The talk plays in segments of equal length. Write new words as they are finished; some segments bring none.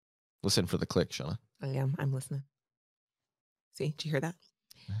Listen for the click, Shauna. I am. I'm listening. See, did you hear that?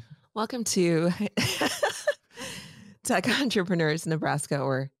 Welcome to Tech Entrepreneurs Nebraska,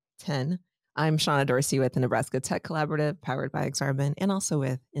 or 10. I'm Shauna Dorsey with the Nebraska Tech Collaborative, powered by Exarban, and also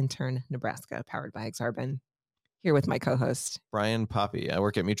with Intern Nebraska, powered by Exarban. Here with my co-host, Brian Poppy. I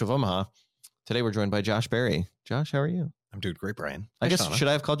work at Mutual of Omaha. Today we're joined by Josh Berry. Josh, how are you? I'm doing great, Brian. I guess, Shauna. Should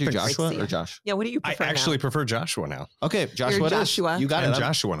I have called you Thanks. Joshua or Josh? Yeah, what do you prefer I actually now? prefer Joshua now. Okay, Joshua. You're it is. Joshua. You got I'm it.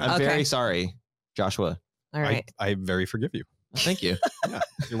 Joshua now. I'm Okay. very sorry, Joshua. All right. I very forgive you. Thank you. Yeah,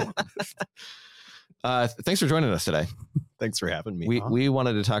 you're welcome. Thanks for joining us today. Thanks for having me. We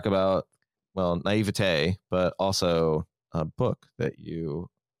wanted to talk about, naivete, but also a book that you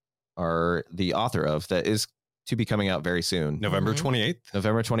are the author of that is to be coming out very soon. November 28th.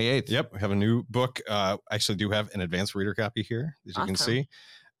 November 28th. Yep. We have a new book. I actually do have an advanced reader copy here, as you can see.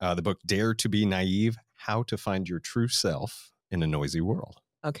 The book, Dare to be Naive, How to Find Your True Self in a Noisy World.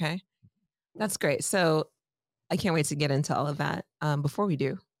 Okay. That's great. So I can't wait to get into all of that. Before we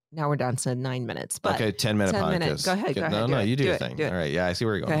do, now we're down to 9 minutes. But Okay, 10-minute 10 podcast. minutes. Go ahead. No, you do Do your it, thing. do it. All right. Yeah, I see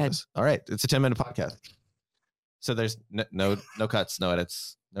where you're going with this. All right. It's a 10-minute podcast. So there's no cuts, no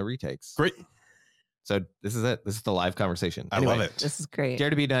edits, no retakes. Great. So this is it. This is the live conversation. I love it. This is great.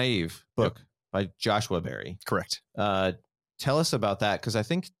 Dare to be Naive book by Joshua Berry. Correct. Tell us about that, because I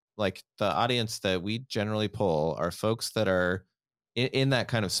think like the audience that we generally pull are folks that are in that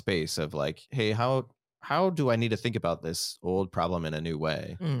kind of space of like, hey, how do I need to think about this old problem in a new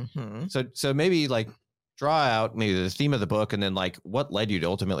way? Mm-hmm. So maybe like draw out maybe the theme of the book, and then like what led you to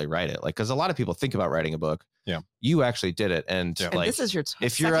ultimately write it. Like, because a lot of people think about writing a book. Yeah, you actually did it, and And like this is your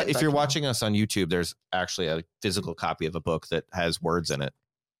if you're watching us on YouTube, there's actually a physical copy of a book that has words in it.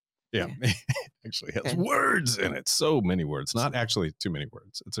 Yeah. Actually has words in it. So many words. Not actually too many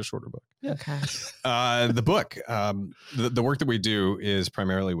words. It's a shorter book. Yeah. Okay. The book, the work that we do is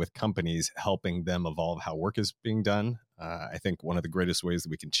primarily with companies, helping them evolve how work is being done. I think one of the greatest ways that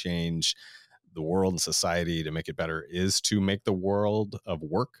we can change the world and society to make it better is to make the world of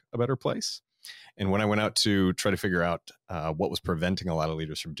work a better place. And when I went out to try to figure out what was preventing a lot of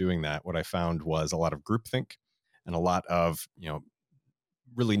leaders from doing that, what I found was a lot of groupthink and a lot of,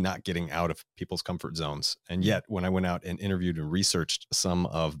 really not getting out of people's comfort zones. And yet, when I went out and interviewed and researched some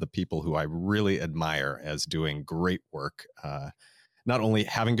of the people who I really admire as doing great work, not only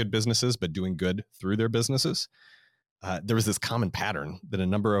having good businesses, but doing good through their businesses, there was this common pattern that a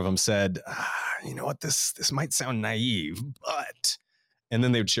number of them said, you know what, this might sound naive, but... And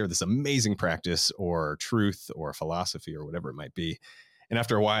then they would share this amazing practice or truth or philosophy or whatever it might be. And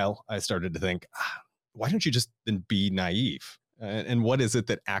after a while, I started to think, why don't you just then be naive? And what is it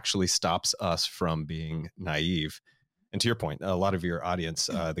that actually stops us from being naive? And to your point, a lot of your audience,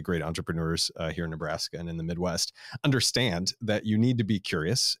 the great entrepreneurs here in Nebraska and in the Midwest, understand that you need to be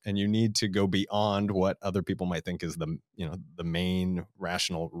curious and you need to go beyond what other people might think is the main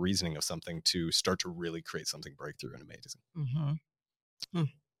rational reasoning of something to start to really create something breakthrough and amazing. Mm-hmm.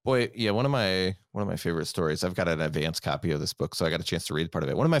 Boy, yeah, one of my favorite stories. I've got an advanced copy of this book, so I got a chance to read part of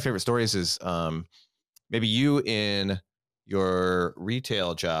it. One of my favorite stories is maybe you in your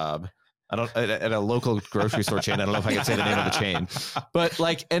retail job. I don't at a local grocery store chain. I don't know if I can say the name of the chain, but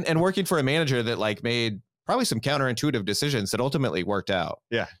like, and working for a manager that like made probably some counterintuitive decisions that ultimately worked out.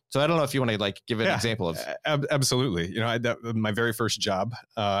 Yeah. So I don't know if you want to like give an example of. Absolutely. My very first job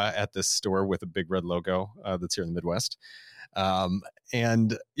at this store with a big red logo that's here in the Midwest.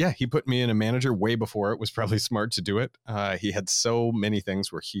 He put me in a manager way before it was probably smart to do it. He had so many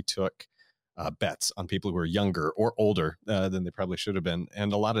things where he took bets on people who were younger or older than they probably should have been.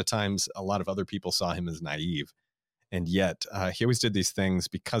 And a lot of times, a lot of other people saw him as naive. And yet he always did these things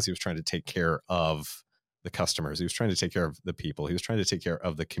because he was trying to take care of the customers. He was trying to take care of the people. He was trying to take care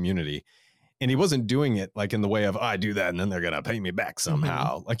of the community. And he wasn't doing it like in the way of, I do that and then they're going to pay me back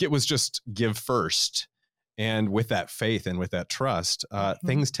somehow. Mm-hmm. Like it was just give first. And with that faith and with that trust,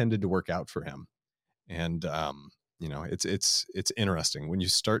 things tended to work out for him. And, it's interesting when you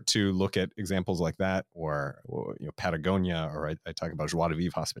start to look at examples like that, or Patagonia, or I talk about Joie de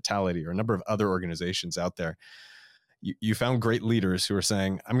Vivre Hospitality, or a number of other organizations out there. You found great leaders who are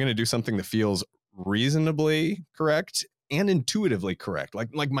saying, I'm going to do something that feels reasonably correct and intuitively correct.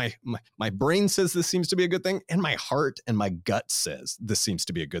 Like my brain says this seems to be a good thing, and my heart and my gut says this seems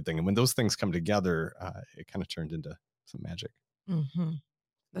to be a good thing. And when those things come together, it kind of turned into some magic. Mm-hmm.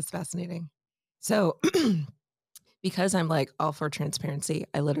 That's fascinating. So because I'm like all for transparency,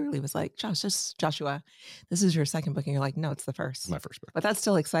 I literally was like, Joshua, this is your second book. And you're like, no, it's the first. My first book. But that's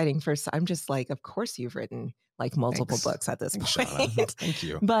still exciting. First, I'm just like, of course you've written like multiple books at this point. Shauna. Thank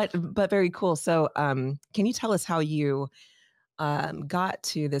you. But very cool. So can you tell us how you got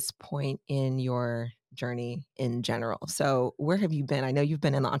to this point in your journey in general. So where have you been? I know you've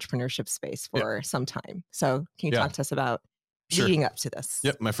been in the entrepreneurship space for some time. So can you talk to us about leading up to this?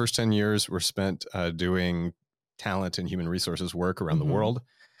 Yep. My first 10 years were spent doing talent and human resources work around the world.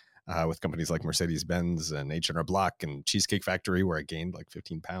 With companies like Mercedes-Benz and H&R Block and Cheesecake Factory, where I gained like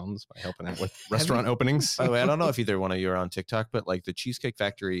 15 pounds by helping out with restaurant openings. By the way, I don't know if either one of you are on TikTok, but like the Cheesecake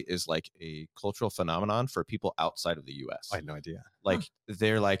Factory is like a cultural phenomenon for people outside of the US. I had no idea. Like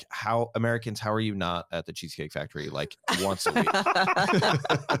they're like, how Americans, how are you not at the Cheesecake Factory like once a week?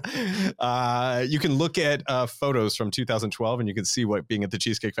 You can look at photos from 2012 and you can see what being at the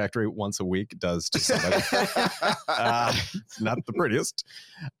Cheesecake Factory once a week does to somebody. It's not the prettiest.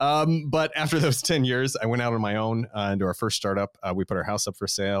 But after those 10 years, I went out on my own into our first startup. We put our house up for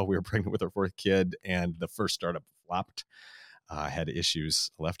sale. We were pregnant with our fourth kid, and the first startup flopped. Had issues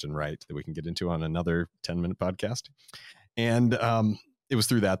left and right that we can get into on another 10-minute podcast. And it was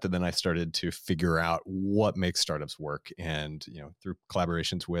through that then I started to figure out what makes startups work. And, through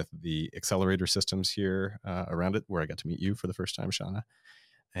collaborations with the accelerator systems here around it, where I got to meet you for the first time, Shauna.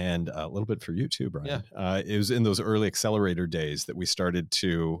 And a little bit for you too, Brian. Yeah. It was in those early accelerator days that we started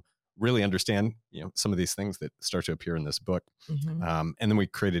to really understand, some of these things that start to appear in this book. And then we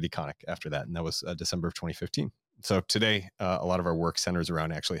created Econic after that. And that was December of 2015. So today, a lot of our work centers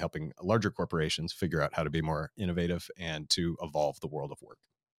around actually helping larger corporations figure out how to be more innovative and to evolve the world of work.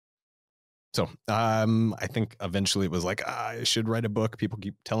 So I think eventually it was like, I should write a book. People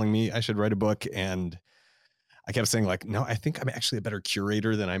keep telling me I should write a book. And I kept saying like, no, I think I'm actually a better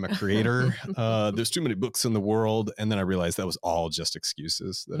curator than I'm a creator. There's too many books in the world. And then I realized that was all just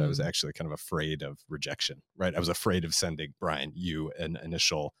excuses, that I was actually kind of afraid of rejection, right? I was afraid of sending Brian, you an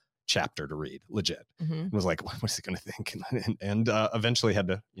initial chapter to read, legit. I was like, what is he going to think? And eventually had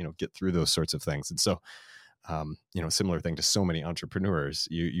to, get through those sorts of things. And so, similar thing to so many entrepreneurs,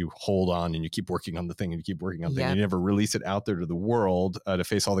 you hold on and you keep working on the thing and you keep working on the thing and you never release it out there to the world to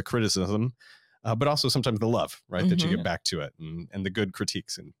face all the criticism. But also sometimes the love, right? That you get back to it and the good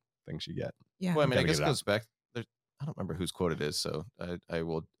critiques and things you get. Yeah. Well, I mean, I guess it goes back. I don't remember whose quote it is, so I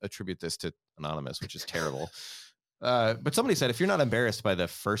will attribute this to Anonymous, which is terrible. But somebody said, if you're not embarrassed by the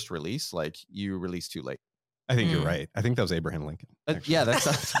first release, like you release too late. I think you're right. I think that was Abraham Lincoln. Yeah, that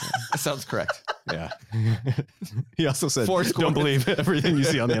sounds correct. Yeah. He also said, don't believe everything you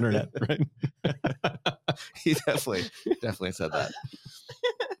see on the internet, right? He definitely said that.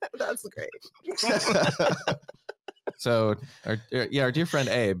 That's great. So, our dear friend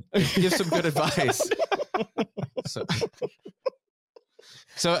Abe gives some good advice.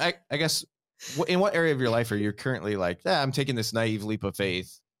 So I guess, in what area of your life are you currently like, I'm taking this naive leap of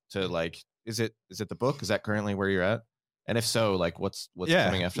faith to like, is it the book? Is that currently where you're at? And if so, like what's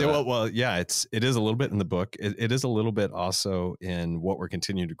coming after that? Well, yeah, it is a little bit in the book. It is a little bit also in what we're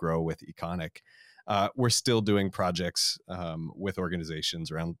continuing to grow with Econic. We're still doing projects with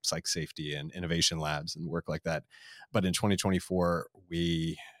organizations around psych safety and innovation labs and work like that. But in 2024,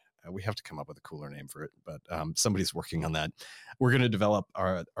 we have to come up with a cooler name for it, but somebody's working on that. We're going to develop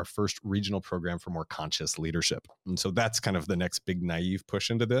our first regional program for more conscious leadership. And so that's kind of the next big naive push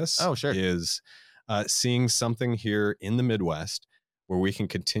into this. Oh, sure. Is seeing something here in the Midwest where we can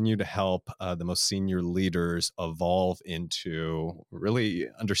continue to help the most senior leaders evolve into really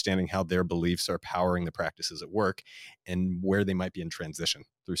understanding how their beliefs are powering the practices at work and where they might be in transition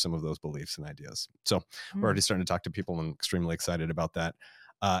through some of those beliefs and ideas. So we're already starting to talk to people, and I'm extremely excited about that.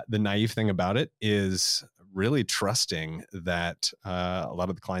 The naive thing about it is really trusting that a lot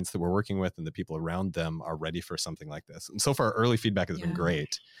of the clients that we're working with and the people around them are ready for something like this. And so far, early feedback has been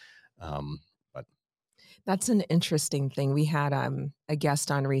great. But that's an interesting thing. We had a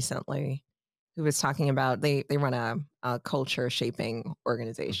guest on recently who was talking about they run a culture shaping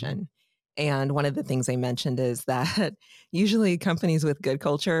organization. And one of the things they mentioned is that usually companies with good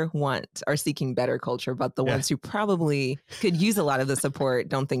culture are seeking better culture, but the ones who probably could use a lot of the support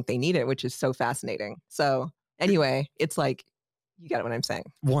don't think they need it, which is so fascinating. So anyway, it's like, you got what I'm saying.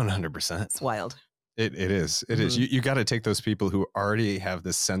 100%. It's wild. It is. It is. You got to take those people who already have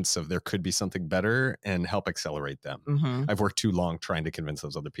this sense of there could be something better and help accelerate them. I've worked too long trying to convince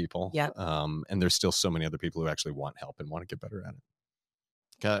those other people. Yep. And there's still so many other people who actually want help and want to get better at it.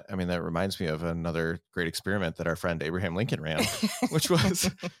 I mean, that reminds me of another great experiment that our friend Abraham Lincoln ran, which was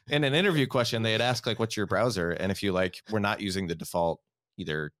in an interview question. They had asked like, what's your browser? And if you were not using the default,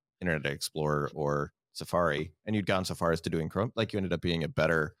 either Internet Explorer or Safari, and you'd gone so far as to doing Chrome, like you ended up being a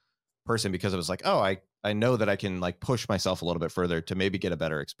better person because it was like, oh, I know that I can like push myself a little bit further to maybe get a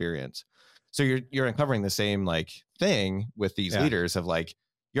better experience. So you're uncovering the same like thing with these leaders of like,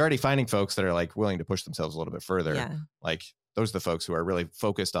 you're already finding folks that are like willing to push themselves a little bit further. Yeah. Like those are the folks who are really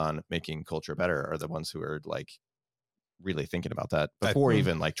focused on making culture better, are the ones who are like really thinking about that before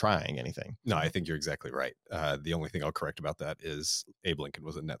even like trying anything. No, I think you're exactly right. The only thing I'll correct about that is Abe Lincoln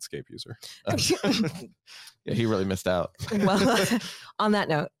was a Netscape user. Yeah, he really missed out. Well, on that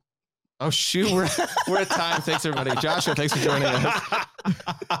note. Oh, shoot. We're at time. Thanks, everybody. Joshua, thanks for joining us.